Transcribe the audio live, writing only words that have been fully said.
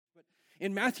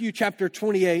In Matthew chapter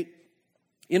 28,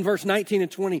 in verse 19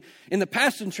 and 20, in the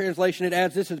Passion Translation, it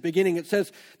adds this at the beginning. It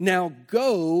says, "Now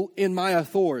go in my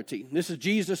authority." This is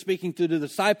Jesus speaking to the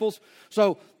disciples.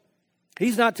 So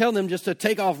he's not telling them just to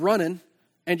take off running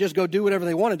and just go do whatever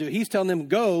they want to do. He's telling them,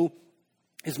 go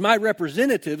as my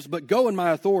representatives, but go in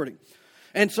my authority.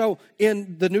 And so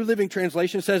in the New Living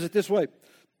Translation, it says it this way.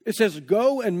 It says,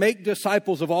 "Go and make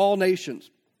disciples of all nations."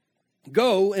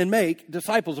 Go and make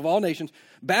disciples of all nations,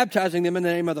 baptizing them in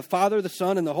the name of the Father, the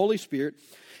Son, and the Holy Spirit.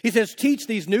 He says, "Teach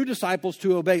these new disciples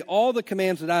to obey all the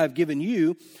commands that I have given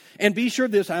you, and be sure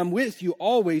of this, I am with you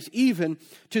always, even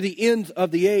to the ends of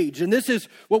the age." And this is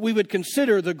what we would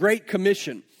consider the Great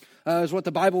Commission, is what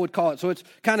the Bible would call it. So it's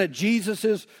kind of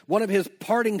Jesus's, one of his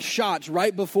parting shots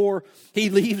right before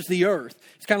he leaves the earth.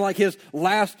 It's kind of like his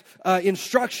last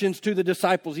instructions to the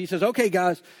disciples. He says, "Okay,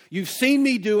 guys, you've seen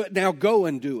me do it, now go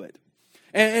and do it."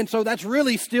 And so that's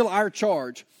really still our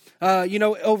charge.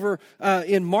 Over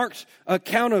in Mark's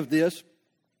account of this,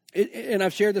 and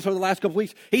I've shared this over the last couple of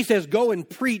weeks, he says, "Go and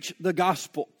preach the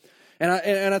gospel." And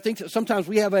I think that sometimes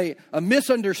we have a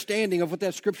misunderstanding of what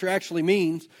that scripture actually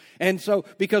means. And so,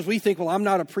 because we think, well, I'm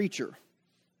not a preacher.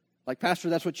 Like, "Pastor,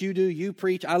 that's what you do. You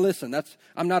preach. I listen.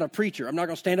 I'm not a preacher. I'm not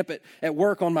going to stand up at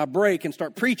work on my break and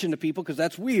start preaching to people because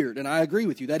that's weird." And I agree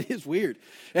with you. That is weird.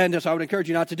 And so I would encourage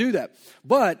you not to do that.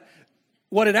 But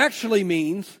what it actually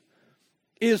means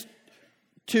is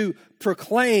to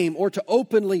proclaim or to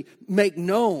openly make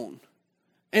known.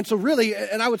 And so really,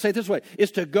 and I would say it this way,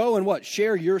 is to go and what?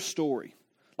 Share your story.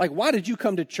 Like, why did you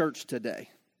come to church today?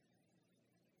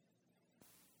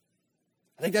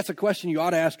 I think that's a question you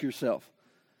ought to ask yourself.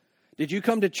 Did you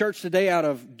come to church today out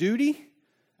of duty,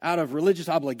 out of religious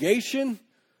obligation,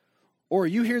 or are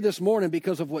you here this morning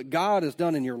because of what God has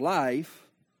done in your life,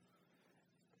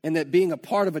 and that being a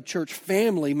part of a church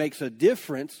family makes a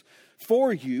difference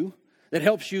for you, that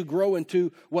helps you grow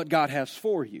into what God has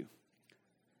for you?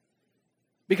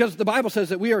 Because the Bible says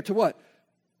that we are to what?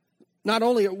 Not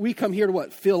only are we come here to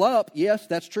what? Fill up. Yes,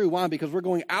 that's true. Why? Because we're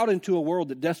going out into a world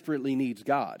that desperately needs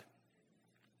God.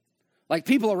 Like,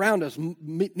 people around us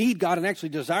need God and actually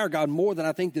desire God more than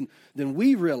I think than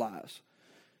we realize.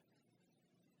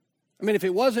 I mean, if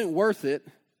it wasn't worth it,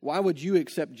 why would you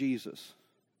accept Jesus?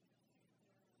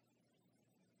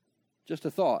 Just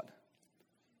a thought.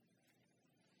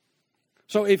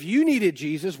 So if you needed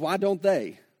Jesus, why don't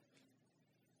they?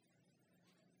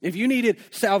 If you needed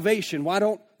salvation, why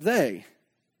don't they?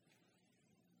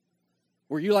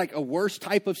 Were you like a worse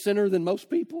type of sinner than most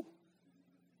people?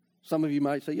 Some of you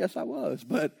might say, yes, I was.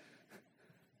 But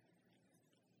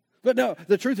no,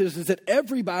 the truth is that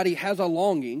everybody has a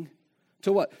longing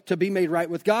to what? To be made right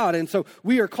with God. And so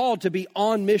we are called to be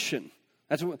on mission.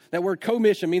 That word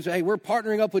commission means, hey, we're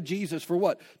partnering up with Jesus for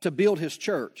what? To build his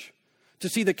church. To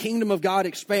see the kingdom of God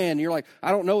expand. You're like,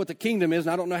 I don't know what the kingdom is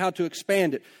and I don't know how to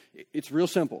expand it. It's real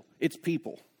simple. It's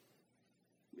people.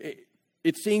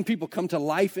 It's seeing people come to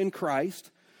life in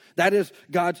Christ. That is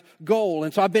God's goal.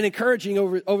 And so I've been encouraging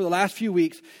over the last few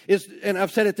weeks, and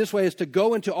I've said it this way, is to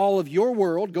go into all of your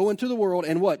world, go into the world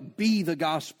and what? Be the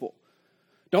gospel.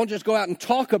 Don't just go out and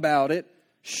talk about it,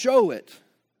 show it.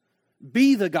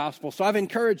 Be the gospel. So I've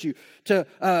encouraged you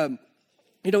to,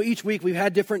 each week we've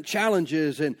had different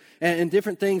challenges and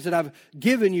different things that I've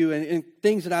given you and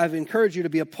things that I've encouraged you to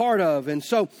be a part of. And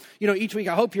so, each week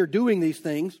I hope you're doing these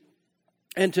things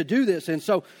and to do this. And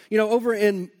so,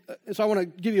 so I want to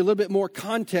give you a little bit more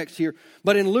context here.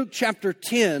 But in Luke chapter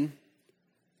 10,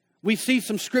 we see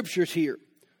some scriptures here.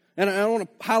 And I want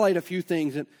to highlight a few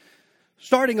things. And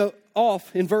starting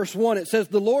off in verse 1, it says,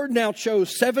 "The Lord now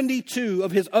chose 72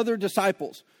 of his other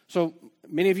disciples." So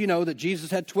many of you know that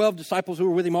Jesus had 12 disciples who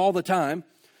were with him all the time.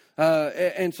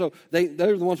 And so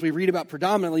they're the ones we read about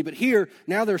predominantly. But here,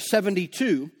 now there's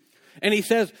 72. And he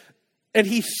says, and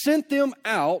he sent them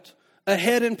out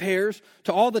ahead in pairs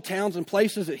to all the towns and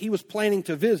places that he was planning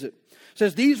to visit. It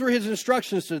says, these were his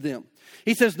instructions to them.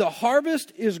 He says, "The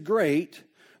harvest is great,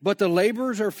 but the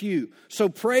laborers are few. So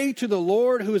pray to the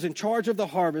Lord who is in charge of the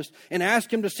harvest and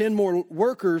ask him to send more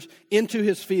workers into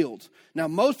his fields." Now,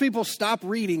 most people stop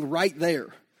reading right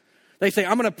there. They say,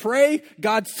 I'm going to pray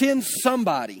God sends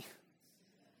somebody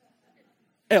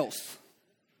else.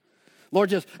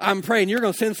 Lord, I'm praying you're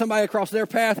going to send somebody across their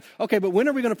path. Okay, but when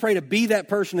are we going to pray to be that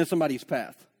person in somebody's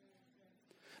path?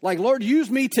 Like, Lord, use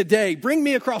me today. Bring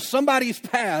me across somebody's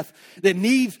path that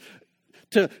needs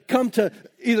to come to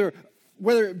either,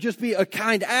 whether it just be a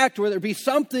kind act, whether it be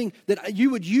something that you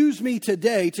would use me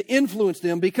today to influence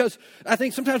them. Because I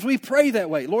think sometimes we pray that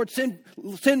way. Lord, send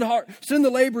the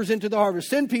laborers into the harvest.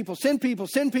 Send people, send people,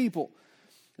 send people.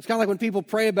 It's kind of like when people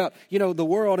pray about, the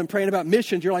world and praying about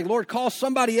missions. You're like, Lord, call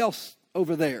somebody else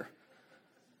over there.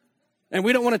 And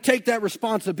we don't want to take that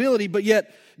responsibility, but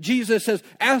yet Jesus says,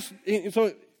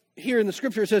 so here in the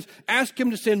scripture it says, ask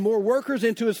him to send more workers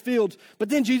into his fields. But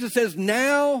then Jesus says,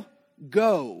 now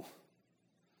go.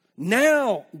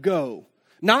 Now go.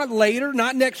 Not later,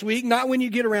 not next week, not when you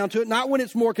get around to it, not when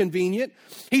it's more convenient.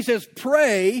 He says,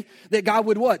 pray that God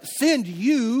would what? Send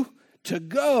you to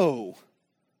go.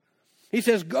 He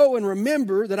says, go and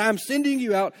remember that I'm sending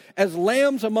you out as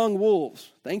lambs among wolves.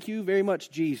 Thank you very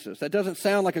much, Jesus. That doesn't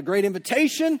sound like a great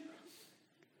invitation,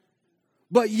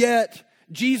 but yet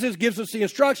Jesus gives us the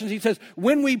instructions. He says,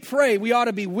 when we pray, we ought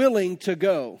to be willing to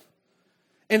go.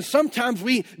 And sometimes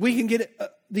we can get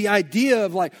the idea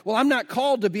of like, well, I'm not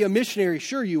called to be a missionary.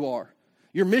 Sure you are.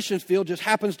 Your missions field just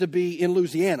happens to be in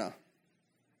Louisiana.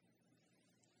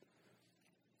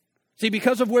 See,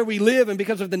 because of where we live and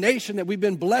because of the nation that we've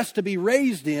been blessed to be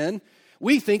raised in,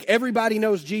 we think everybody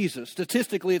knows Jesus.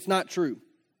 Statistically, it's not true.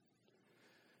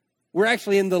 We're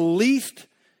actually in the least,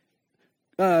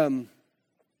 how do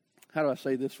I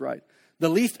say this right? The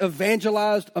least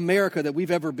evangelized America that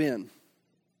we've ever been.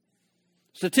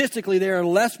 Statistically, there are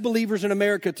less believers in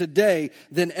America today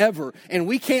than ever. And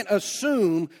we can't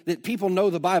assume that people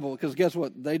know the Bible because guess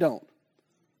what? They don't.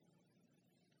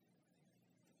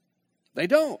 They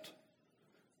don't.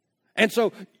 And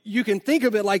so you can think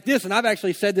of it like this, and I've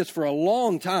actually said this for a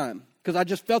long time because I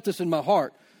just felt this in my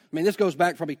heart. I mean, this goes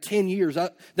back probably 10 years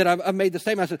that I've made the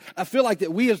statement. I said, I feel like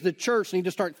that we as the church need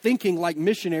to start thinking like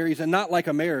missionaries and not like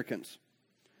Americans.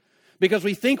 Because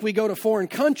we think we go to foreign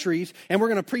countries and we're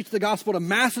going to preach the gospel to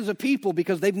masses of people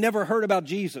because they've never heard about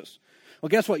Jesus. Well,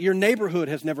 guess what? Your neighborhood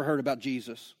has never heard about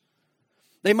Jesus.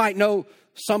 They might know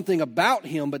something about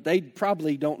him, but they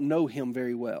probably don't know him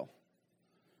very well.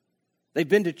 They've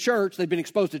been to church, they've been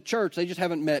exposed to church, they just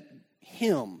haven't met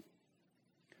him.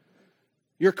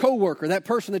 Your coworker, that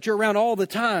person that you're around all the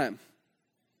time,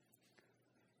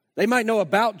 they might know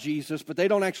about Jesus, but they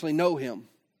don't actually know him.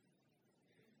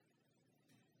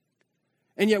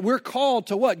 And yet we're called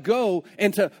to what? Go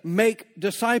and to make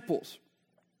disciples.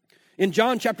 In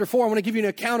John chapter 4, I want to give you an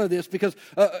account of this because,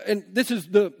 and this is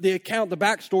the account, the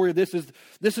backstory of this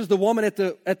is the woman at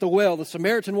the well, the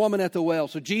Samaritan woman at the well.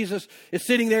 So Jesus is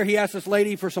sitting there. He asks this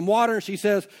lady for some water. And she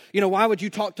says, why would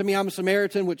you talk to me? I'm a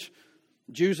Samaritan, which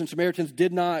Jews and Samaritans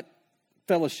did not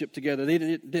fellowship together. They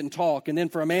didn't talk. And then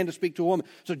for a man to speak to a woman.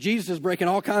 So Jesus is breaking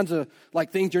all kinds of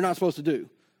like things you're not supposed to do.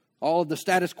 All of the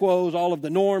status quos, all of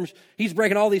the norms. He's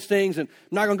breaking all these things, and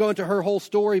I'm not going to go into her whole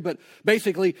story, but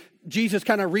basically, Jesus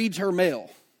kind of reads her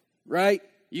mail, right?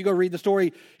 You go read the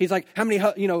story. He's like, how many,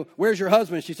 where's your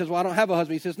husband? She says, well, I don't have a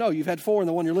husband. He says, no, you've had 4, and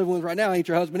the one you're living with right now ain't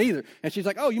your husband either. And she's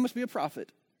like, oh, you must be a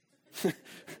prophet.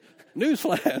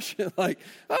 Newsflash. Like,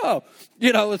 oh,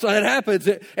 so it happens.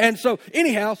 And so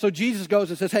anyhow, so Jesus goes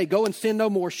and says, hey, go and sin no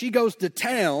more. She goes to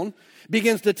town,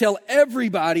 begins to tell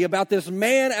everybody about this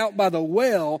man out by the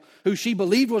well who she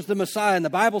believed was the Messiah. And the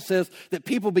Bible says that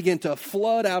people begin to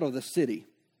flood out of the city.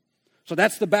 So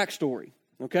that's the backstory,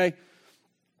 okay?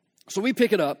 So we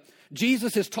pick it up.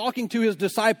 Jesus is talking to his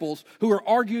disciples who are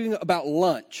arguing about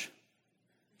lunch.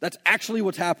 That's actually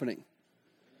what's happening.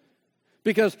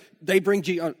 Because they bring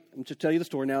Jesus. I'm just tell you the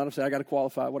story now. I got to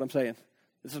qualify what I'm saying.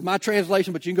 This is my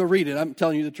translation, but you can go read it. I'm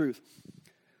telling you the truth.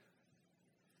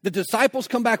 The disciples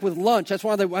come back with lunch. That's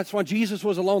why Jesus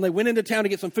was alone. They went into town to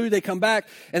get some food. They come back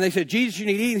and they said, Jesus, you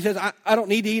need to eat. And he says, I don't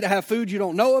need to eat. I have food you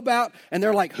don't know about. And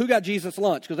they're like, who got Jesus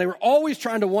lunch? Because they were always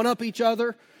trying to one-up each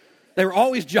other. They were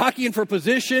always jockeying for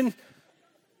position.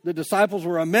 The disciples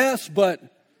were a mess, but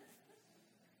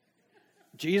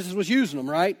Jesus was using them,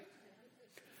 right?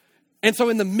 And so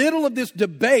in the middle of this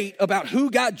debate about who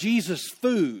got Jesus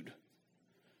food,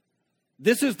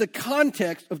 this is the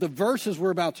context of the verses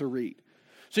we're about to read.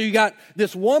 So you got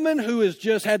this woman who has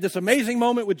just had this amazing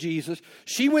moment with Jesus.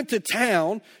 She went to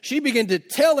town. She began to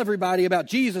tell everybody about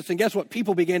Jesus. And guess what?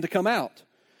 People began to come out.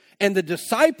 And the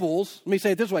disciples, let me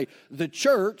say it this way, the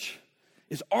church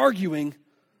is arguing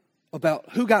about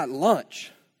who got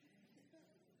lunch.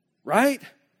 Right?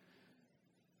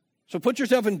 So put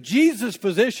yourself in Jesus'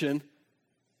 position.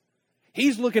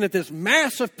 He's looking at this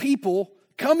mass of people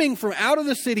coming from out of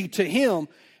the city to him.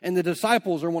 And the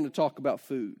disciples are wanting to talk about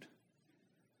food.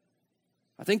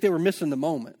 I think they were missing the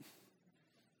moment.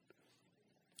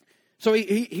 So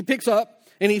he picks up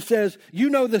and he says,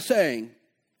 you know the saying,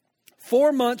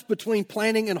 4 months between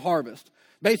planting and harvest.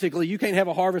 Basically, you can't have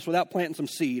a harvest without planting some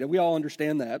seed. We all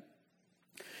understand that.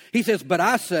 He says, but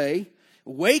I say,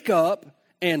 wake up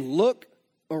and look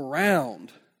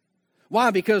around.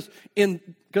 Why? Because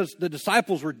the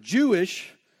disciples were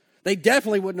Jewish. They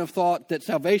definitely wouldn't have thought that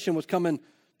salvation was coming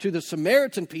to the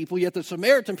Samaritan people, yet the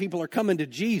Samaritan people are coming to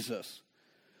Jesus.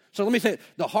 So let me say,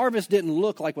 the harvest didn't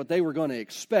look like what they were going to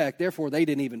expect, therefore they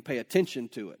didn't even pay attention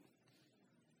to it.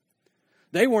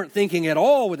 They weren't thinking at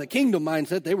all with a kingdom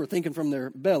mindset, they were thinking from their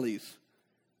bellies,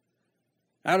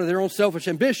 out of their own selfish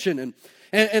ambition.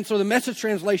 And so the Message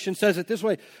translation says it this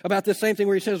way about this same thing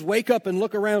where he says, wake up and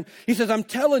look around. He says, I'm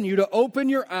telling you to open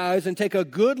your eyes and take a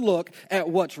good look at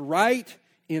what's right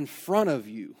in front of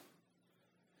you.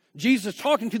 Jesus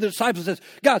talking to the disciples says,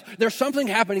 guys, there's something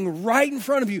happening right in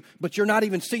front of you, but you're not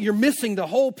even seeing, you're missing the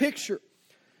whole picture.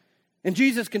 And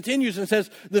Jesus continues and says,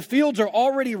 the fields are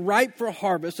already ripe for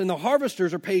harvest, and the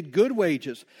harvesters are paid good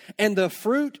wages. And the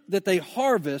fruit that they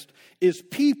harvest is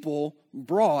people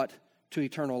brought to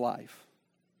eternal life.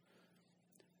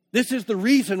 This is the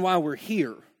reason why we're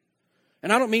here.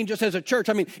 And I don't mean just as a church.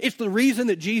 I mean, it's the reason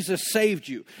that Jesus saved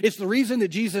you. It's the reason that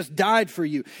Jesus died for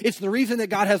you. It's the reason that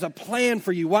God has a plan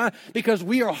for you. Why? Because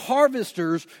we are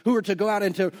harvesters who are to go out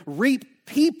and to reap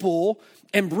people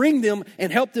and bring them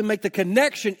and help them make the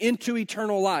connection into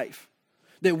eternal life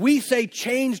that we say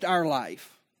changed our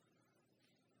life.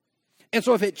 And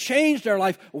so if it changed our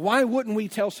life, why wouldn't we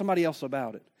tell somebody else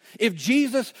about it? If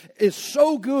Jesus is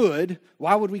so good,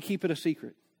 why would we keep it a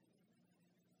secret?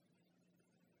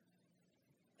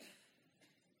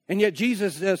 And yet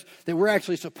Jesus says that we're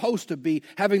actually supposed to be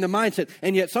having the mindset,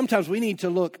 and yet sometimes we need to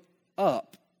look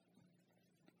up.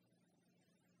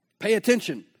 Pay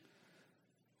attention.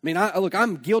 I mean,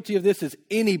 I'm guilty of this as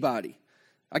anybody.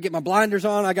 I get my blinders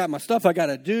on, I got my stuff I got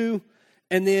to do,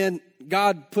 and then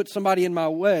God puts somebody in my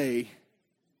way.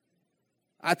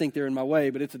 I think they're in my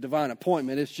way, but it's a divine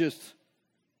appointment. It's just,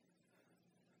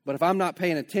 but if I'm not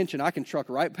paying attention, I can truck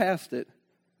right past it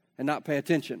and not pay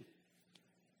attention.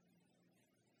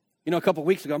 You know, a couple of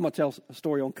weeks ago, I'm going to tell a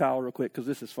story on Kyle real quick because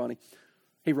this is funny.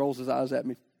 He rolls his eyes at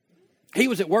me. He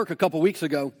was at work a couple of weeks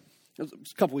ago. It was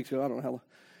a couple of weeks ago, I don't know how long.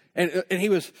 And he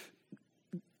was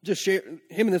just sharing,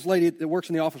 him and this lady that works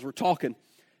in the office were talking.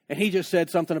 And he just said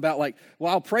something about like,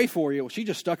 well, I'll pray for you. Well, she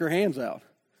just stuck her hands out.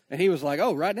 And he was like,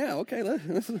 oh, right now, okay.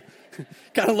 This is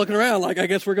kind of looking around like, I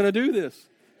guess we're going to do this.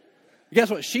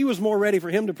 Guess what? She was more ready for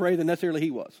him to pray than necessarily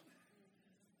he was.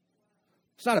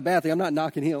 It's not a bad thing. I'm not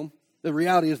knocking him. The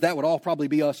reality is that would all probably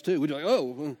be us too. We'd be like,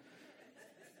 oh.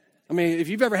 I mean, if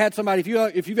you've ever had somebody,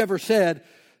 if you've ever said,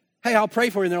 hey, I'll pray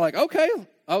for you, and they're like, okay.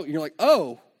 Oh, you're like,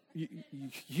 oh,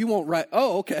 you won't right.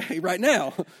 Oh, okay, right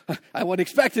now. I wasn't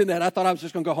expecting that. I thought I was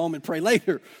just going to go home and pray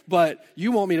later, but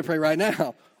you want me to pray right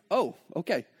now. Oh,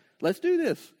 okay, let's do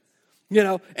this. You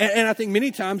know, and I think many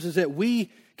times is that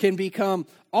we can become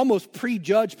almost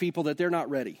prejudge people that they're not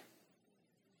ready.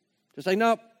 To say,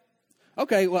 no.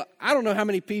 Okay, well, I don't know how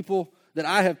many people that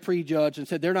I have prejudged and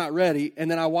said they're not ready, and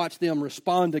then I watch them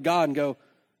respond to God and go,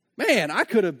 man, God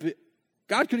could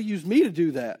have used me to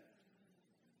do that.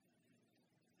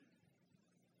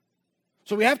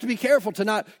 So we have to be careful to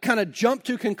not kind of jump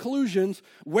to conclusions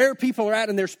where people are at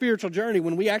in their spiritual journey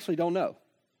when we actually don't know.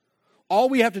 All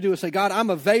we have to do is say, God, I'm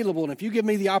available, and if you give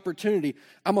me the opportunity,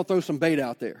 I'm going to throw some bait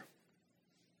out there.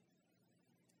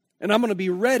 And I'm going to be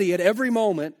ready at every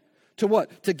moment to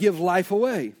what? To give life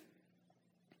away.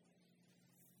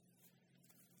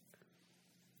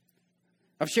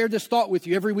 I've shared this thought with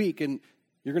you every week, and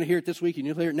you're going to hear it this week, and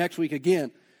you'll hear it next week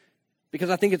again, because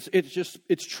I think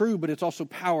it's true, but it's also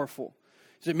powerful.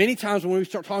 Is that many times when we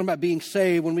start talking about being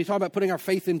saved, when we talk about putting our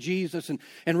faith in Jesus,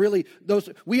 and really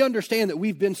we understand that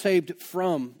we've been saved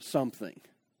from something.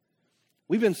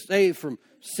 We've been saved from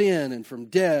sin and from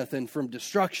death and from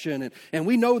destruction, and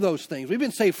we know those things. We've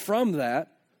been saved from that.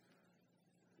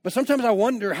 But sometimes I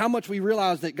wonder how much we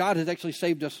realize that God has actually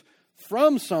saved us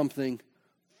from something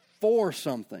for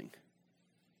something.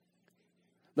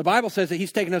 The Bible says that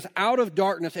He's taken us out of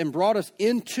darkness and brought us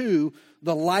into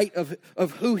the light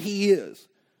of who He is.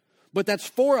 But that's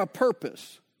for a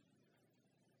purpose.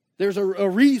 There's a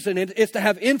reason. It's to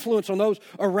have influence on those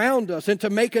around us and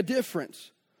to make a difference.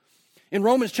 In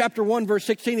Romans chapter 1, verse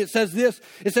 16, it says this.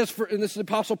 It says, and this is the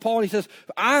Apostle Paul, and he says,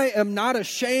 I am not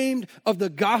ashamed of the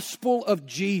gospel of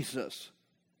Jesus.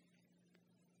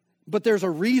 But there's a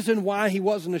reason why he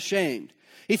wasn't ashamed.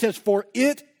 He says, for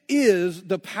it is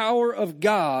the power of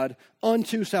God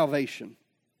unto salvation.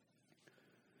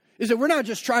 Is that we're not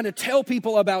just trying to tell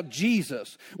people about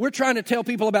Jesus. We're trying to tell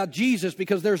people about Jesus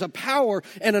because there's a power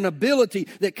and an ability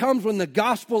that comes when the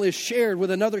gospel is shared with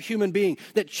another human being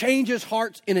that changes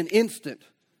hearts in an instant.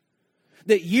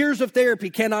 That years of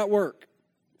therapy cannot work,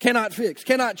 cannot fix,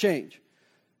 cannot change.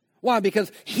 Why?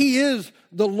 Because He is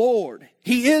the Lord.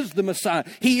 He is the Messiah.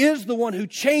 He is the one who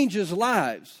changes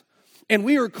lives. And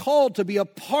we are called to be a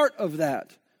part of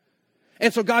that.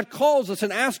 And so God calls us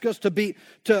and asks us to be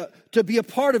a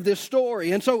part of this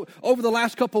story. And so over the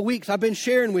last couple of weeks, I've been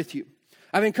sharing with you.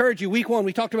 I've encouraged you. Week 1,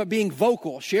 we talked about being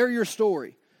vocal. Share your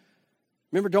story.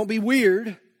 Remember, don't be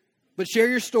weird, but share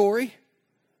your story.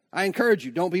 I encourage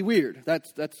you, don't be weird.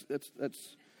 That's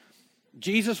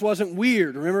Jesus wasn't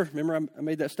weird. Remember I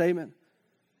made that statement?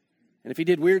 And if he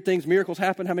did weird things, miracles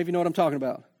happen. How many of you know what I'm talking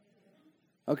about?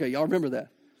 Okay, y'all remember that.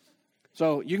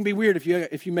 So you can be weird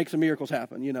if you make some miracles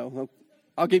happen, you know.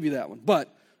 I'll give you that one.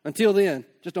 But until then,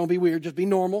 just don't be weird. Just be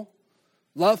normal.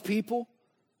 Love people.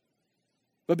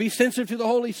 But be sensitive to the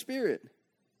Holy Spirit.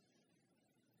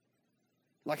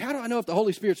 Like, how do I know if the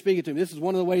Holy Spirit's speaking to me? This is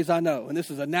one of the ways I know, and this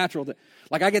is a natural thing.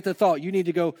 Like, I get the thought, you need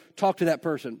to go talk to that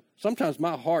person. Sometimes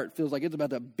my heart feels like it's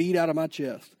about to beat out of my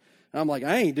chest. And I'm like,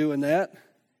 I ain't doing that.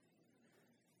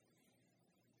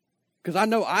 Because I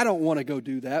know I don't want to go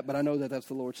do that, but I know that that's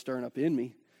the Lord stirring up in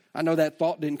me. I know that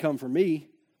thought didn't come from me.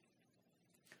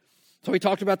 So we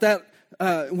talked about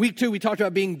that. Week 2, we talked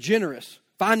about being generous,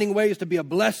 finding ways to be a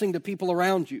blessing to people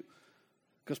around you.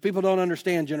 Because people don't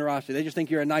understand generosity. They just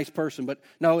think you're a nice person. But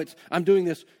no, I'm doing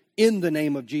this in the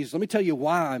name of Jesus. Let me tell you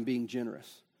why I'm being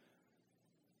generous.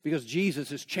 Because Jesus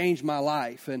has changed my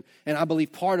life. And I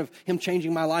believe part of him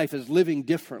changing my life is living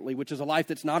differently, which is a life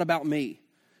that's not about me.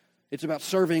 It's about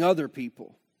serving other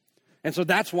people. And so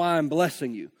that's why I'm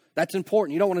blessing you. That's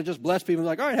important. You don't want to just bless people and be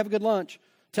like, all right, have a good lunch.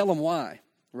 Tell them why,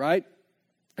 right?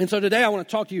 And so today I want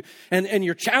to talk to you, and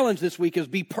your challenge this week is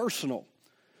be personal.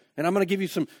 And I'm going to give you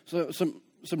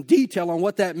some detail on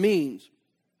what that means.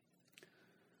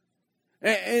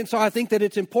 And so I think that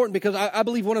it's important because I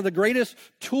believe one of the greatest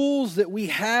tools that we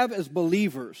have as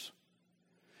believers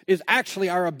is actually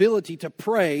our ability to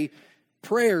pray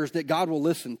prayers that God will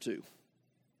listen to.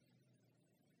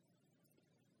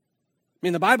 I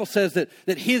mean, the Bible says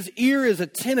that his ear is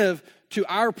attentive to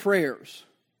our prayers.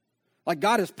 Like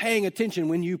God is paying attention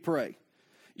when you pray.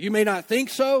 You may not think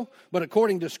so, but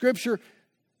according to Scripture,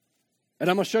 and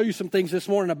I'm going to show you some things this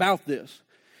morning about this,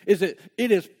 is that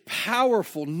it is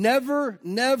powerful. Never,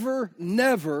 never,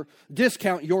 never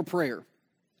discount your prayer.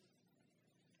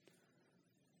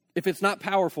 If it's not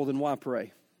powerful, then why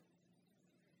pray?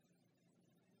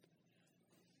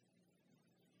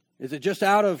 Is it just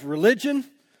out of religion?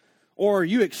 Or are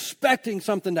you expecting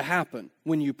something to happen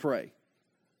when you pray?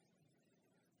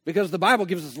 Because the Bible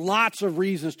gives us lots of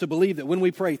reasons to believe that when we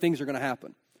pray, things are going to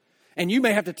happen. And you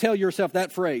may have to tell yourself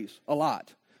that phrase a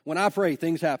lot. When I pray,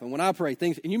 things happen. When I pray,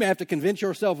 things... And you may have to convince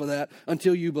yourself of that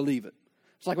until you believe it.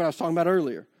 It's like what I was talking about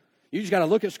earlier. You just got to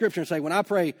look at Scripture and say, when I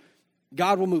pray,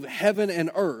 God will move heaven and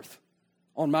earth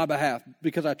on my behalf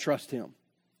because I trust him.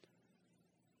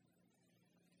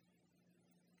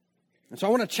 And so I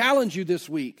want to challenge you this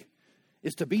week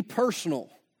is to be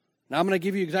personal. Now I'm going to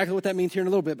give you exactly what that means here in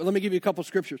a little bit, but let me give you a couple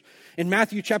scriptures. In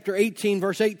Matthew chapter 18,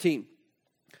 verse 18,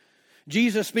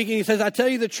 Jesus speaking, he says, I tell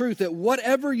you the truth that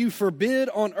whatever you forbid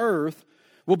on earth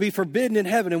will be forbidden in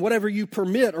heaven, and whatever you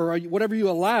permit or whatever you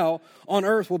allow on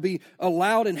earth will be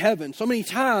allowed in heaven. So many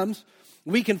times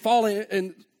we can fall in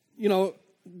and,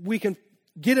 we can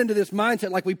get into this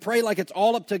mindset like we pray like it's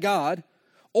all up to God,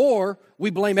 or we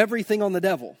blame everything on the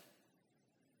devil.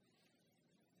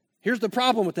 Here's the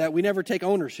problem with that. We never take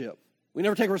ownership. We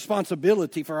never take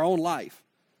responsibility for our own life.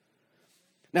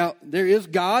 Now, there is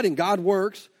God and God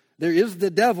works. There is the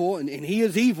devil and he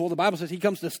is evil. The Bible says he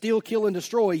comes to steal, kill, and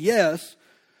destroy. Yes.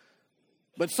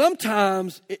 But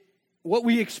sometimes what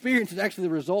we experience is actually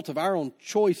the result of our own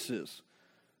choices.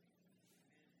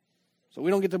 So we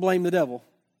don't get to blame the devil.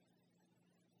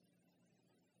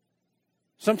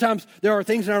 Sometimes there are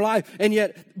things in our life,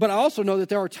 but I also know that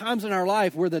there are times in our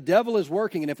life where the devil is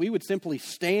working, and if we would simply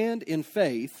stand in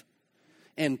faith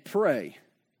and pray,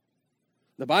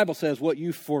 the Bible says what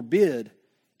you forbid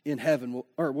in heaven,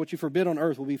 or what you forbid on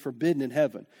earth will be forbidden in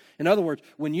heaven. In other words,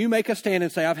 when you make a stand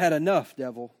and say, I've had enough,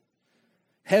 devil,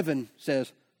 heaven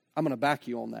says, I'm going to back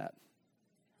you on that.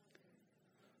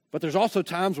 But there's also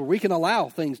times where we can allow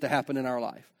things to happen in our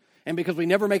life. And because we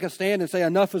never make a stand and say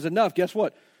enough is enough, guess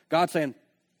what? God's saying,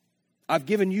 I've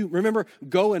given you, remember,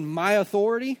 go in my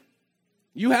authority.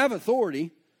 You have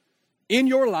authority in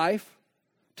your life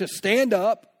to stand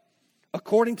up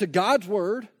according to God's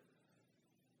word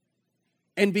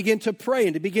and begin to pray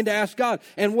and to begin to ask God.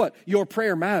 And what? Your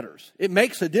prayer matters. It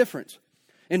makes a difference.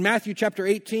 In Matthew chapter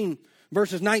 18,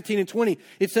 verses 19 and 20,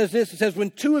 it says this. It says,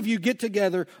 when two of you get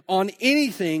together on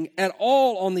anything at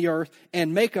all on the earth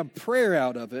and make a prayer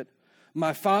out of it,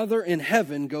 my Father in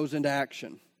heaven goes into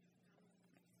action.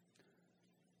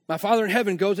 My Father in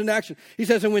heaven goes into action. He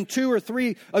says, and when 2 or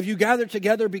 3 of you gather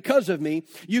together because of me,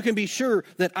 you can be sure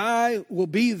that I will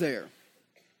be there.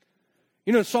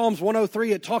 You know, in Psalms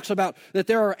 103, it talks about that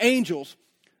there are angels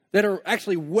that are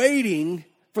actually waiting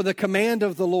for the command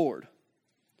of the Lord.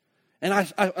 And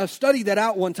I studied that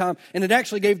out one time, and it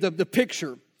actually gave the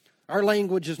picture. Our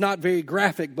language is not very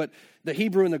graphic, but the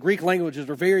Hebrew and the Greek languages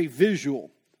are very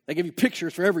visual. They give you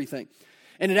pictures for everything.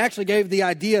 And it actually gave the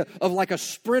idea of like a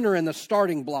sprinter in the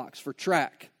starting blocks for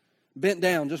track, bent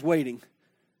down, just waiting.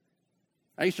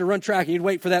 I used to run track, and you'd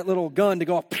wait for that little gun to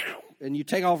go off, and you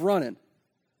take off running.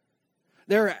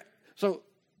 So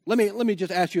let me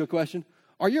just ask you a question.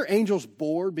 Are your angels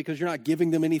bored because you're not giving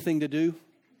them anything to do?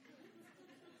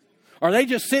 Are they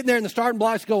just sitting there in the starting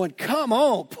blocks going, come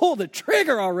on, pull the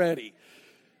trigger already?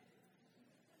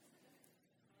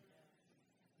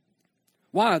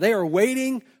 Why? They are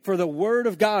waiting for the word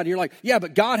of God. You're like, yeah,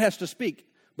 but God has to speak.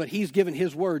 But he's given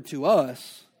his word to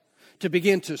us to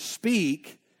begin to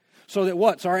speak so that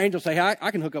what? So our angels say, hey,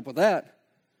 I can hook up with that.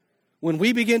 When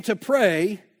we begin to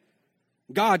pray,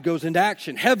 God goes into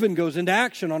action. Heaven goes into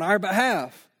action on our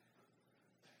behalf.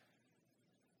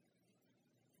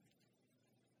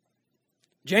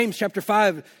 James chapter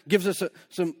 5 gives us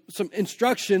some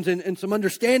instructions and some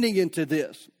understanding into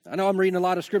this. I know I'm reading a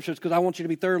lot of scriptures because I want you to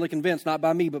be thoroughly convinced, not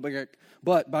by me, but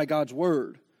by God's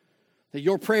word, that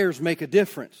your prayers make a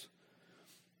difference.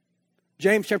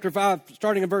 James chapter 5,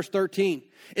 starting in verse 13,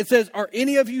 it says, are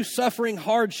any of you suffering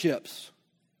hardships?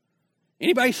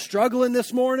 Anybody struggling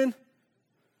this morning?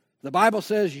 The Bible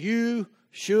says you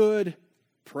should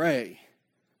pray.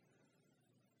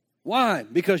 Why?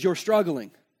 Because you're struggling.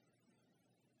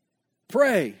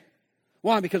 Pray.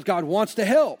 Why? Because God wants to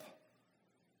help.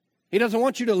 He doesn't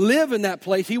want you to live in that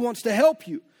place. He wants to help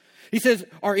you. He says,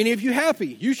 are any of you happy?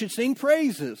 You should sing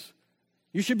praises.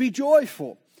 You should be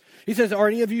joyful. He says, are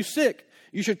any of you sick?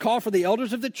 You should call for the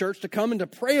elders of the church to come and to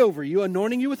pray over you,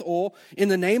 anointing you with oil in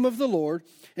the name of the Lord.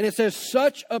 And it says,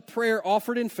 such a prayer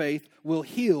offered in faith will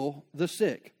heal the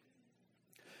sick.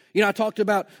 You know, I talked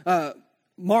about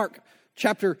Mark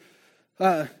chapter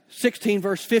 16,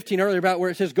 verse 15 earlier about where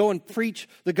it says, go and preach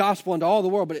the gospel unto all the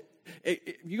world. But if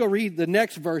you go read the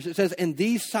next verse, it says, and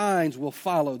these signs will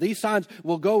follow. These signs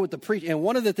will go with the preach. And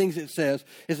one of the things it says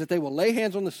is that they will lay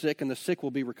hands on the sick and the sick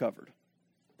will be recovered.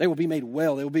 They will be made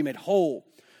well. They will be made whole.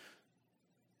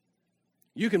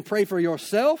 You can pray for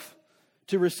yourself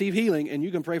to receive healing, and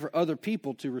you can pray for other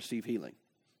people to receive healing.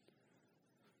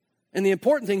 And the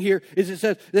important thing here is it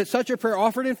says that such a prayer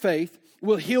offered in faith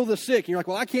will heal the sick. And you're like,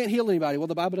 well, I can't heal anybody. Well,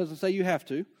 the Bible doesn't say you have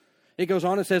to. It goes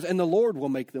on and says, and the Lord will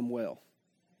make them well.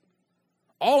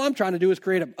 All I'm trying to do is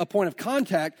create a point of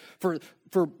contact for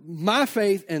my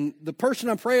faith and the person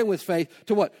I'm praying with faith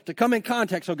to what? To come in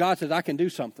contact so God says I can do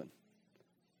something.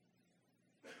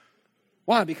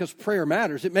 Why? Because prayer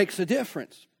matters. It makes a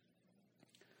difference.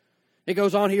 It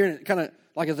goes on here and it kind of,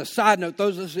 like as a side note,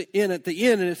 throws us in at the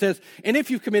end and it says, and if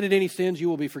you've committed any sins, you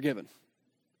will be forgiven.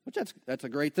 Which that's a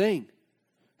great thing.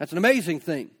 That's an amazing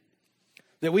thing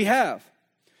that we have.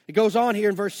 It goes on here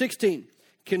in verse 16,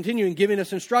 continuing giving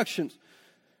us instructions.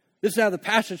 This is out of the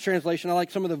Passage translation. I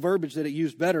like some of the verbiage that it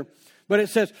used better. But it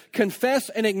says, confess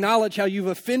and acknowledge how you've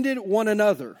offended one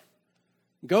another.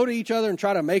 Go to each other and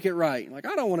try to make it right. Like,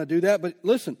 I don't want to do that, but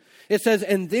listen. It says,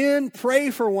 and then pray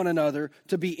for one another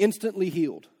to be instantly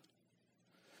healed.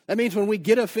 That means when we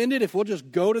get offended, if we'll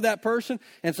just go to that person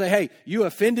and say, hey, you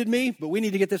offended me, but we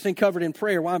need to get this thing covered in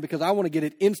prayer. Why? Because I want to get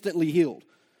it instantly healed.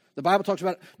 The Bible talks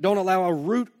about don't allow a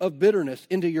root of bitterness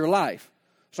into your life.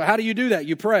 So how do you do that?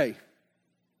 You pray.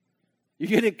 You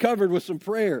get it covered with some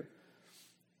prayer.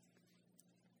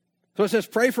 So it says,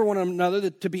 pray for one another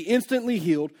to be instantly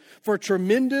healed, for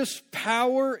tremendous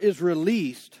power is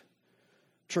released.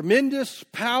 Tremendous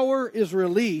power is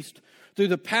released through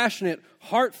the passionate,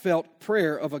 heartfelt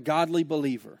prayer of a godly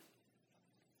believer.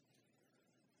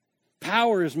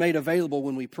 Power is made available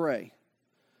when we pray.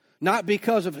 Not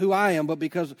because of who I am, but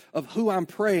because of who I'm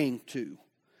praying to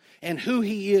and who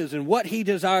He is and what He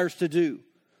desires to do.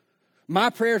 My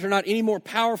prayers are not any more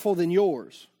powerful than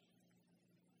yours.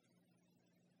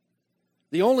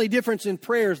 The only difference in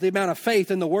prayer is the amount of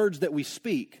faith in the words that we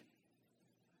speak.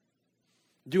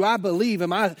 Do I believe?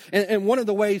 And one of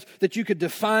the ways that you could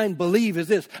define believe is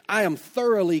this: I am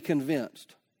thoroughly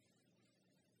convinced.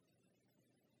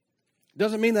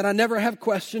 Doesn't mean that I never have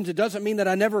questions. It doesn't mean that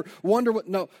I never wonder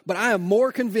but I am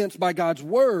more convinced by God's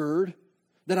word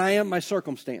than I am my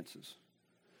circumstances.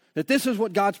 That this is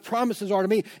what God's promises are to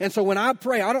me. And so when I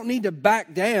pray, I don't need to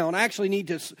back down. I actually need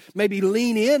to maybe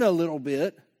lean in a little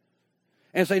bit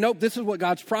and say, nope, this is what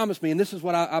God's promised me, and this is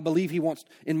what I believe He wants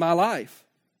in my life.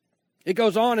 It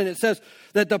goes on and it says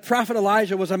that the prophet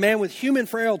Elijah was a man with human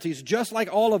frailties, just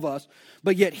like all of us,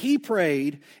 but yet he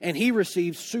prayed and he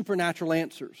received supernatural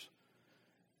answers.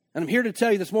 And I'm here to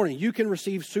tell you this morning, you can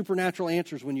receive supernatural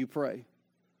answers when you pray.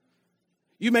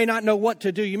 You may not know what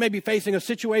to do. You may be facing a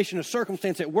situation, a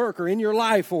circumstance at work or in your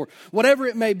life or whatever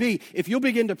it may be. If you'll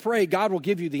begin to pray, God will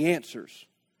give you the answers.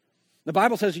 The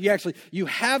Bible says you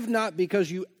have not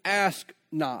because you ask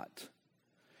not.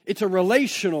 It's a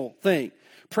relational thing.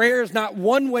 Prayer is not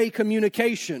one-way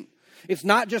communication. It's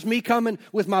not just me coming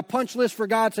with my punch list for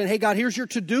God saying, hey, God, here's your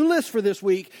to-do list for this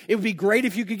week. It would be great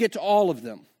if you could get to all of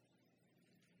them.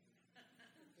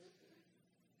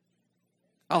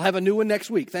 I'll have a new one next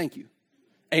week. Thank you.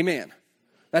 Amen.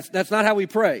 That's not how we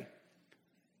pray.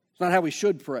 It's not how we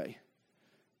should pray.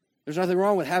 There's nothing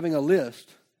wrong with having a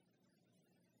list.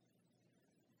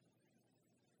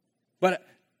 But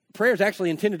prayer is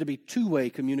actually intended to be two-way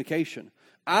communication.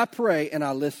 I pray and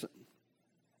I listen.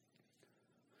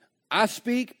 I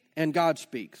speak and God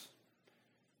speaks.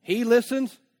 He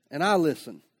listens and I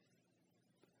listen.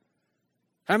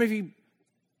 How many of you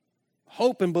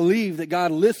hope and believe that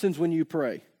God listens when you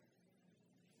pray?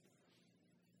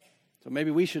 So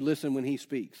maybe we should listen when He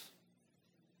speaks.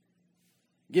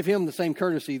 Give Him the same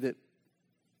courtesy that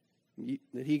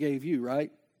He gave you,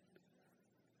 right?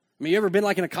 I mean, you ever been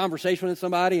like in a conversation with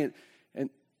somebody and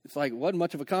it's like, it wasn't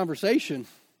much of a conversation.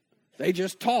 They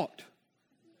just talked.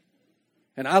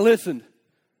 And I listened.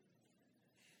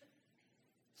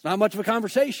 It's not much of a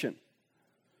conversation.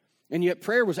 And yet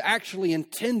prayer was actually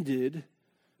intended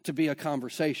to be a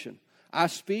conversation. I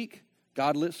speak,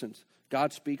 God listens.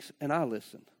 God speaks, and I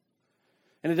listen.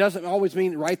 And it doesn't always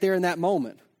mean right there in that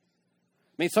moment.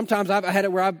 I mean, sometimes I've had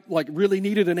it where I really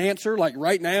needed an answer, like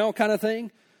right now kind of thing.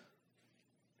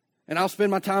 And I'll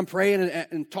spend my time praying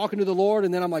and talking to the Lord,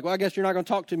 and then I'm like, well, I guess you're not going to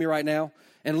talk to me right now.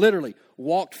 And literally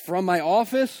walked from my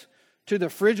office to the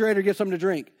refrigerator to get something to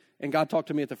drink, and God talked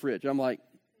to me at the fridge. I'm like,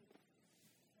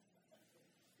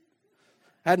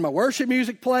 I had my worship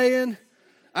music playing.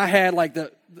 I had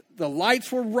the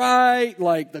lights were right,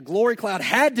 the glory cloud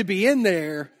had to be in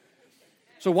there.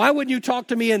 So why wouldn't you talk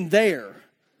to me in there?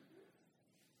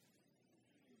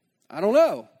 I don't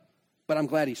know, but I'm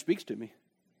glad He speaks to me.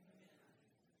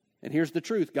 And here's the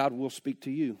truth, God will speak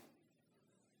to you.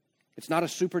 It's not a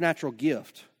supernatural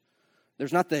gift.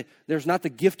 There's not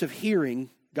the gift of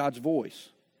hearing God's voice.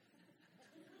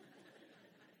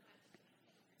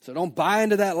 So don't buy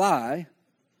into that lie.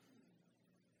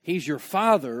 He's your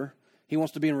Father. He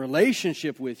wants to be in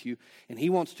relationship with you, and He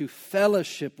wants to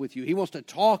fellowship with you. He wants to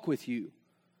talk with you.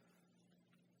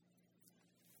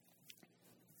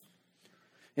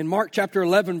 In Mark chapter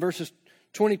 11, verses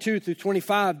 22 through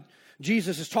 25,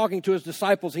 Jesus is talking to His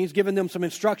disciples, and He's given them some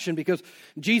instruction because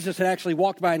Jesus had actually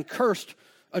walked by and cursed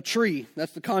a tree.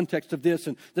 That's the context of this,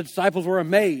 and the disciples were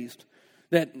amazed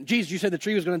that, Jesus, you said the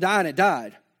tree was going to die, and it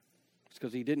died. It's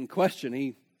because He didn't question.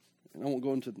 I won't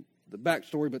go into the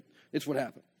backstory, but it's what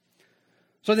happened.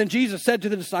 So then Jesus said to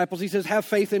the disciples, He says, have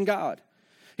faith in God.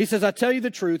 He says, I tell you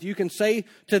the truth, you can say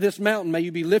to this mountain, may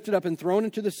you be lifted up and thrown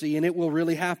into the sea, and it will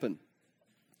really happen.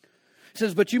 He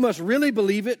says, but you must really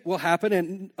believe it will happen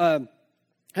and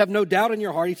have no doubt in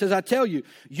your heart. He says, I tell you,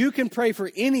 you can pray for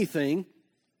anything,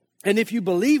 and if you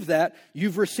believe that,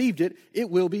 you've received it, it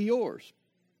will be yours.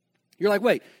 You're like,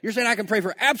 wait, you're saying I can pray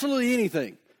for absolutely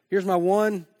anything. Here's my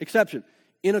one exception,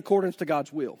 in accordance to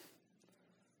God's will.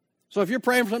 So if you're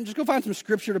praying for something, just go find some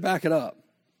scripture to back it up,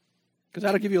 because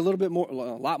that'll give you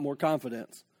a lot more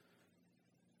confidence.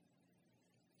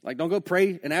 Like, don't go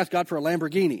pray and ask God for a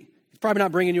Lamborghini. He's probably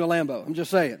not bringing you a Lambo. I'm just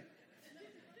saying.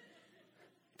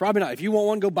 Probably not. If you want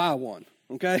one, go buy one,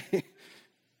 okay?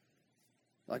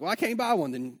 Like, well, I can't buy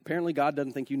one. Then apparently God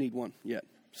doesn't think you need one yet.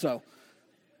 So,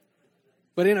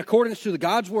 but in accordance to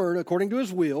God's word, according to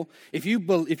His will, if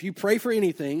you pray for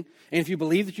anything, and if you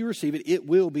believe that you receive it, it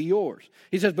will be yours.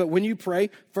 He says, but when you pray,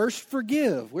 first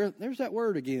forgive. There's that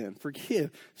word again,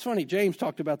 forgive. It's funny, James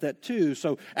talked about that too.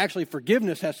 So actually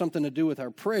forgiveness has something to do with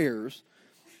our prayers.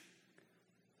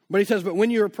 But he says, but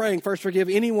when you are praying, first forgive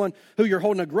anyone who you're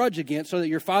holding a grudge against, so that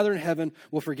your Father in heaven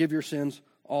will forgive your sins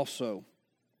also.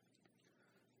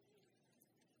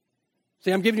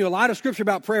 See, I'm giving you a lot of scripture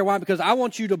about prayer. Why? Because I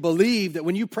want you to believe that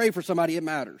when you pray for somebody, it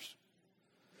matters.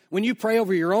 When you pray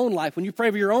over your own life, when you pray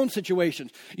over your own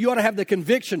situations, you ought to have the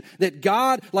conviction that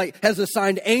God has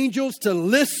assigned angels to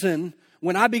listen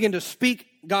when I begin to speak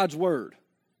God's word.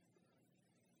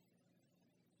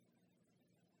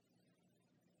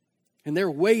 And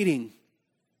they're waiting.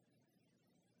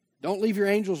 Don't leave your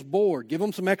angels bored. Give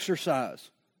them some exercise.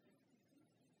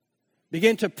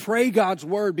 Begin to pray God's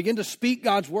word. Begin to speak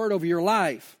God's word over your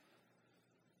life.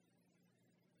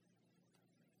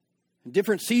 In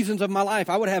different seasons of my life,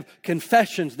 I would have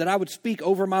confessions that I would speak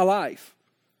over my life.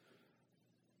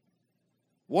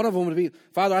 One of them would be,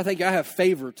 Father, I think I have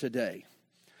favor today.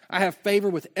 I have favor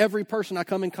with every person I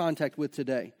come in contact with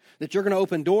today. That you're going to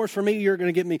open doors for me. You're going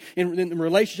to get me in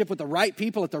relationship with the right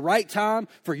people at the right time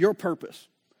for your purpose.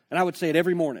 And I would say it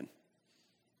every morning.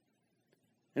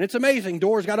 And it's amazing.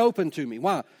 Doors got opened to me.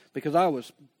 Why? Because I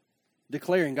was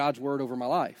declaring God's word over my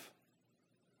life.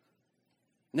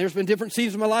 And there's been different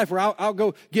seasons of my life where I'll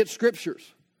go get scriptures.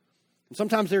 And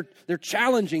sometimes they're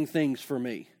challenging things for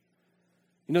me.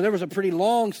 You know, there was a pretty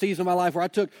long season of my life where I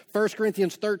took 1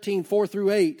 Corinthians 13, 4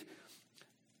 through 8.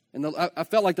 And I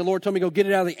felt like the Lord told me to go get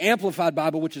it out of the Amplified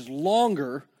Bible, which is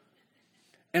longer.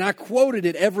 And I quoted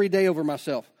it every day over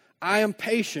myself. I am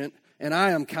patient and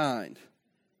I am kind.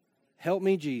 Help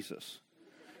me, Jesus.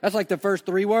 That's like the first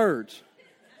 3 words.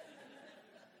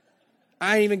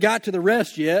 I ain't even got to the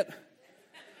rest yet.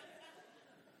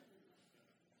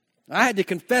 I had to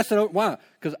confess it. Why?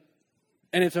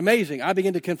 And it's amazing. I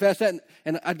began to confess that,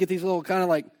 and I'd get these little kind of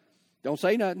like, don't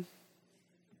say nothing.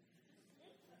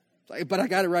 Like, but I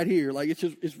got it right here. Like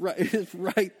it's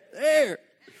right there.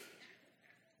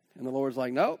 And the Lord's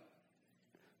like, nope.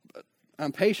 But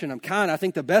I'm patient. I'm kind. I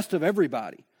think the best of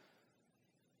everybody.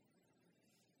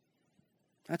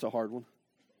 That's a hard one.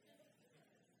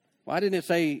 Why didn't it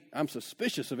say I'm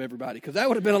suspicious of everybody? Because that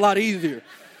would have been a lot easier.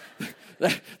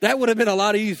 That would have been a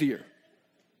lot easier.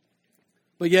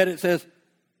 But yet it says,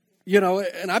 you know,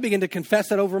 and I began to confess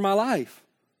that over my life.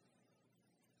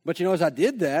 But you know, as I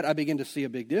did that, I began to see a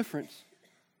big difference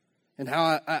in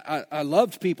how I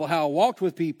loved people, how I walked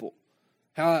with people,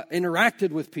 how I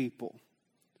interacted with people.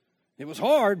 It was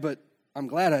hard, but I'm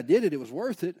glad I did it. It was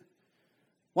worth it.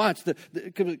 Why?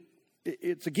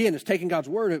 It's taking God's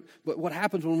word. But what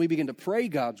happens when we begin to pray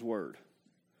God's word?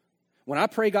 When I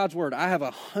pray God's word, I have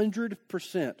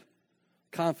 100%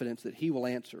 confidence that He will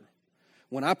answer.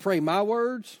 When I pray my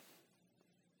words,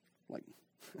 like,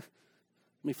 let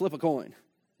me flip a coin,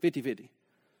 50-50.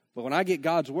 But when I get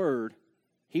God's word,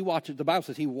 He watches, the Bible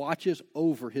says He watches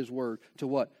over His word to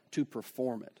what? To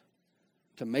perform it,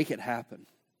 to make it happen.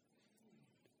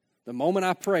 The moment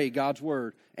I pray God's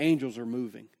word, angels are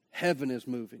moving. Heaven is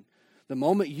moving. The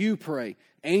moment you pray,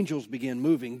 angels begin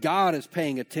moving. God is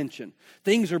paying attention.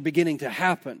 Things are beginning to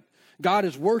happen. God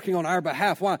is working on our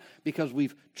behalf. Why? Because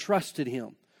we've trusted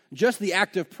Him. Just the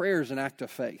act of prayer is an act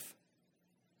of faith.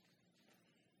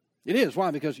 It is.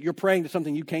 Why? Because you're praying to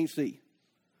something you can't see.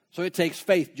 So it takes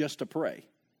faith just to pray.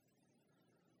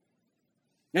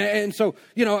 And so,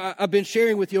 you know, I've been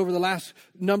sharing with you over the last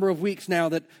number of weeks now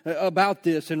that about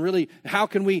this, and really, how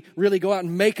can we really go out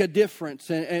and make a difference,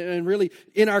 and really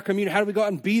in our community, how do we go out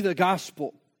and be the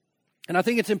gospel? And I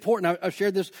think it's important. I've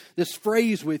shared this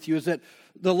phrase with you, is that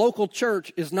the local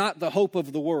church is not the hope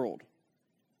of the world.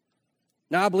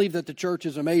 Now, I believe that the church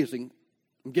is amazing.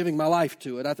 I'm giving my life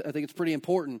to it. I think it's pretty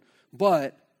important.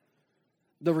 But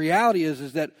the reality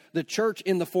is that the church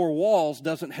in the 4 walls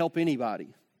doesn't help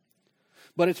anybody.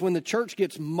 But it's when the church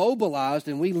gets mobilized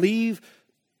and we leave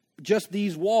just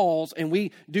these walls and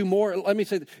we do more, let me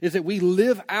say, is that we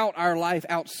live out our life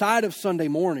outside of Sunday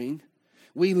morning.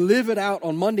 We live it out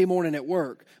on Monday morning at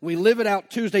work. We live it out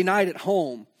Tuesday night at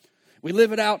home. We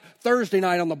live it out Thursday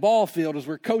night on the ball field as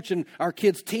we're coaching our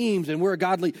kids' teams, and we're a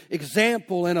godly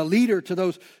example and a leader to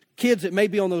those kids that may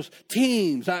be on those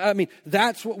teams. I mean,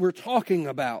 that's what we're talking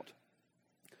about.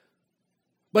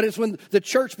 But it's when the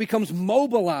church becomes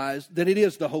mobilized that it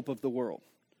is the hope of the world.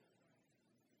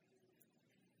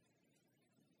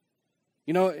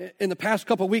 You know, in the past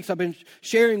couple of weeks, I've been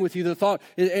sharing with you the thought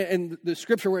and the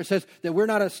scripture where it says that we're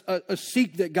not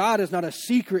that God is not a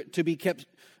secret to be kept,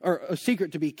 or a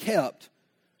secret to be kept.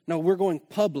 No, we're going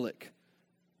public.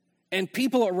 And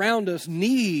people around us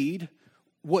need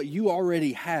what you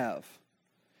already have.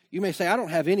 You may say, I don't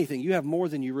have anything. You have more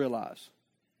than you realize.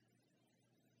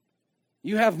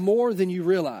 You have more than you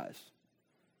realize.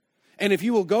 And if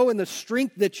you will go in the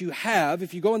strength that you have,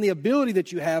 if you go in the ability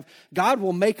that you have, God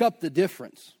will make up the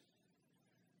difference.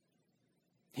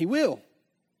 He will.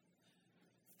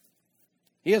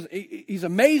 He's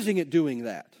amazing at doing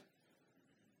that.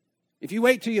 If you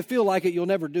wait till you feel like it, you'll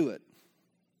never do it.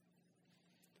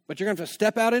 But you're going to have to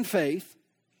step out in faith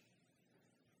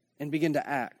and begin to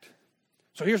act.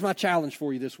 So here's my challenge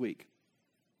for you this week.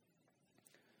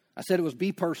 I said it was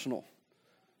be personal.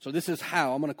 So this is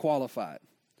how I'm going to qualify it.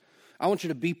 I want you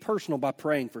to be personal by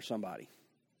praying for somebody.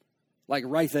 Like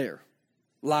right there.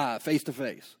 Live, face to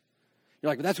face.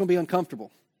 You're like, but that's going to be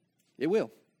uncomfortable. It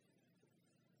will.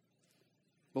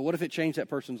 But what if it changed that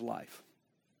person's life?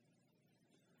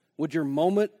 Would your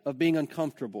moment of being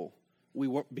uncomfortable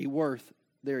be worth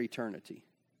their eternity?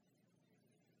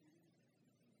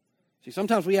 See,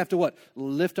 sometimes we have to what?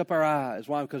 Lift up our eyes.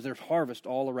 Why? Because there's harvest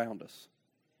all around us.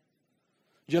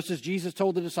 Just as Jesus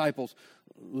told the disciples,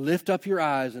 lift up your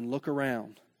eyes and look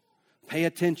around. Pay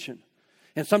attention.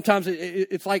 And sometimes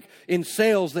it's like in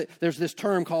sales that there's this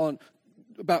term called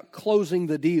about closing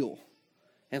the deal.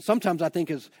 And sometimes I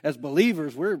think as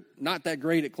believers, we're not that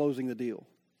great at closing the deal.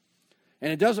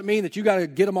 And it doesn't mean that you got to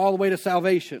get them all the way to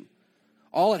salvation.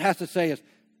 All it has to say is,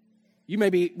 you may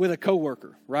be with a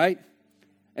coworker, right?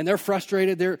 And they're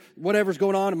frustrated. They're whatever's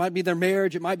going on. It might be their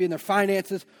marriage. It might be in their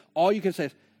finances. All you can say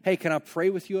is, hey, can I pray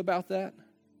with you about that?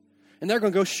 And they're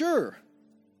going to go, sure.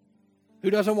 Who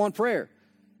doesn't want prayer?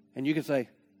 And you can say,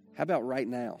 how about right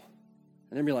now?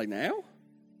 And they'll be like, now?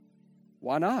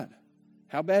 Why not?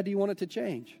 How bad do you want it to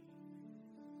change?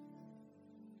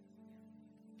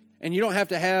 And you don't have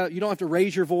to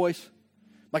raise your voice.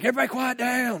 Like, everybody quiet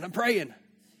down. I'm praying.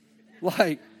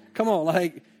 Like, come on,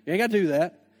 like, you ain't got to do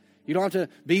that. You don't have to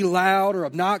be loud or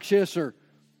obnoxious or,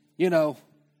 you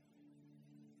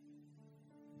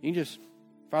just,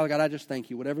 Father God, I just thank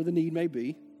you, whatever the need may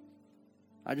be.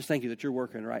 I just thank you that you're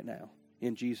working right now.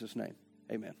 In Jesus' name,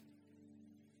 amen.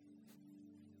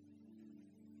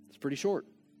 It's pretty short,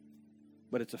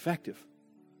 but it's effective.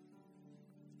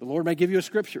 The Lord may give you a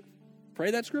scripture.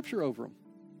 Pray that scripture over them.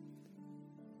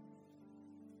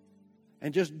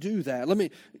 And just do that. Let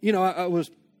me, you'll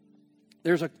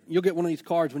get one of these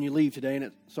cards when you leave today,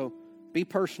 so be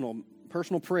personal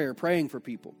prayer, praying for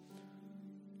people.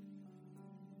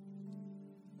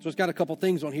 So it's got a couple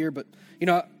things on here, but,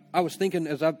 I was thinking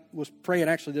as I was praying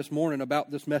actually this morning about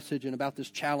this message and about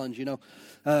this challenge,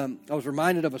 I was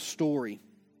reminded of a story.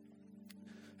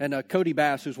 And Cody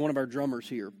Bass, who's one of our drummers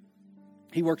here,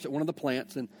 he works at one of the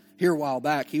plants, and here a while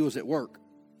back, he was at work.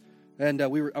 And I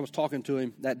was talking to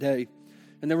him that day,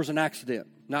 and there was an accident.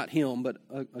 Not him, but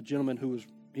a gentleman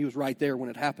he was right there when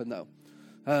it happened,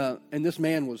 though. And this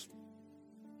man was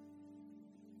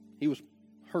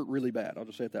hurt really bad. I'll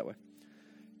just say it that way.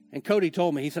 And Cody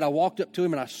told me, he said, I walked up to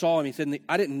him and I saw him. He said,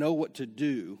 I didn't know what to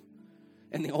do.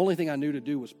 And the only thing I knew to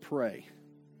do was pray.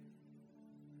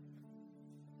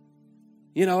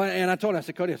 And I told him, I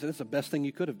said, Cody, that's the best thing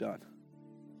you could have done.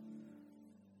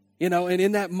 And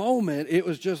in that moment, it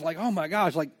was just like, oh my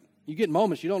gosh, like you get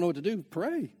moments you don't know what to do,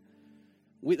 pray.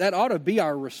 That ought to be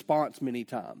our response many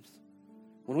times.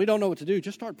 When we don't know what to do,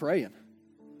 just start praying.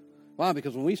 Why?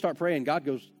 Because when we start praying, God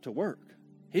goes to work.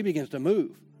 He begins to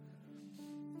move.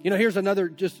 Here's another,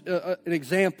 just an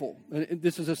example.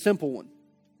 This is a simple one.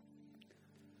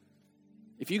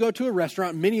 If you go to a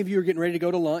restaurant, many of you are getting ready to go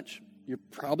to lunch. You're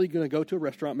probably going to go to a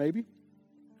restaurant maybe.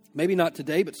 Maybe not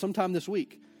today, but sometime this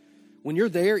week. When you're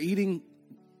there eating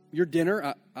your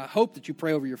dinner, I hope that you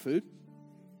pray over your food.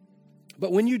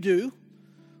 But when you do,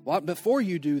 before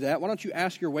you do that, why don't you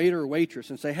ask your waiter or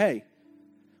waitress and say, hey,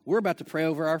 we're about to pray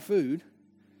over our food.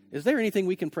 Is there anything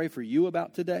we can pray for you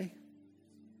about today?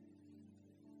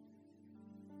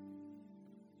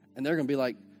 And they're going to be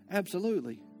like,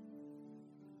 absolutely.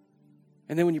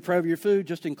 And then when you pray over your food,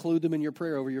 just include them in your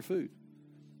prayer over your food.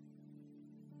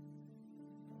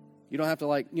 You don't have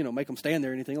to make them stand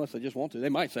there or anything unless they just want to. They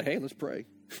might say, hey, let's pray.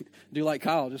 Do like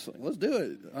Kyle, just like, let's do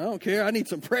it. I don't care. I need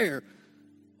some prayer.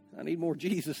 I need more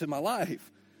Jesus in my life.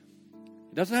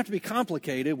 It doesn't have to be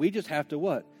complicated. We just have to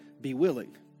what? Be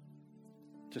willing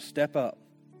to step up,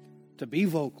 to be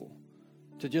vocal,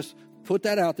 to just put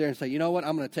that out there and say, you know what,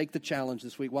 I'm going to take the challenge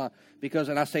this week. Why? Because,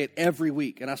 and I say it every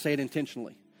week, and I say it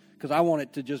intentionally, because I want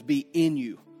it to just be in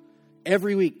you.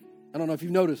 Every week, I don't know if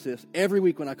you've noticed this, every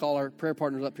week when I call our prayer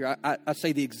partners up here, I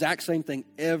say the exact same thing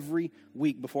every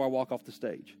week before I walk off the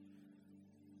stage,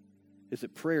 is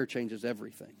that prayer changes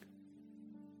everything.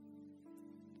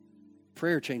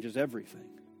 Prayer changes everything.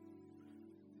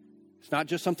 It's not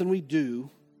just something we do.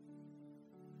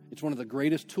 It's one of the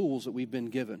greatest tools that we've been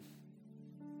given.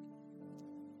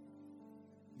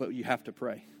 But you have to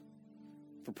pray.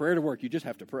 For prayer to work, you just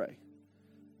have to pray.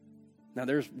 Now,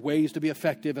 there's ways to be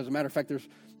effective. As a matter of fact,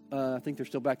 I think they're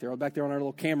still back there. Back there on our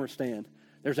little camera stand.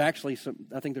 There's actually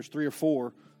I think there's 3 or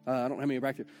 4. I don't know how many are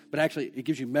back there. But actually, it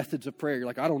gives you methods of prayer. You're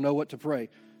like, I don't know what to pray.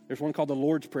 There's one called the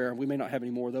Lord's Prayer. We may not have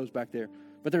any more of those back there.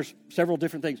 But there's several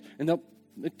different things. And they'll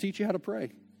teach you how to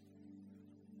pray.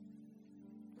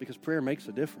 Because prayer makes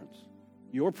a difference.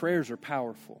 Your prayers are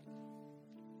powerful.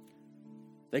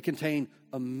 They contain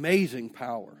amazing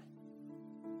power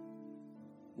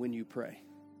when you pray.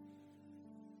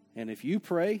 And if you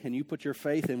pray and you put your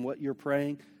faith in what you're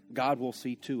praying, God will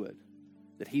see to it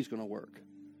that He's going to work.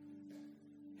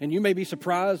 And you may be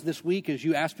surprised this week as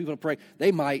you ask people to pray,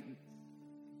 they might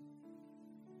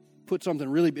put something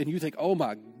really, and you think, oh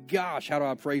my gosh, how do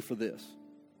I pray for this?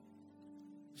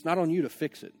 It's not on you to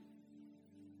fix it.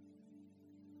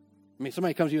 I mean,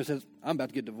 somebody comes to you and says, I'm about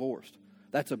to get divorced.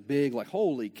 That's a big, like,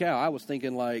 holy cow. I was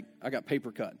thinking, like, I got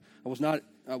paper cut. I was not,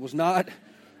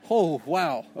 oh,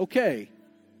 wow, okay.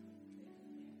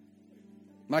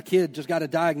 My kid just got a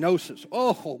diagnosis.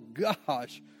 Oh,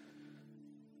 gosh.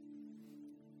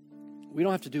 We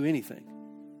don't have to do anything.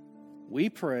 We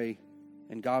pray,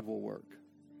 and God will work.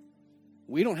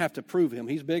 We don't have to prove him.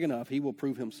 He's big enough. He will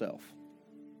prove himself.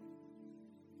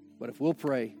 But if we'll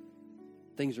pray,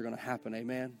 things are going to happen.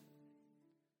 Amen.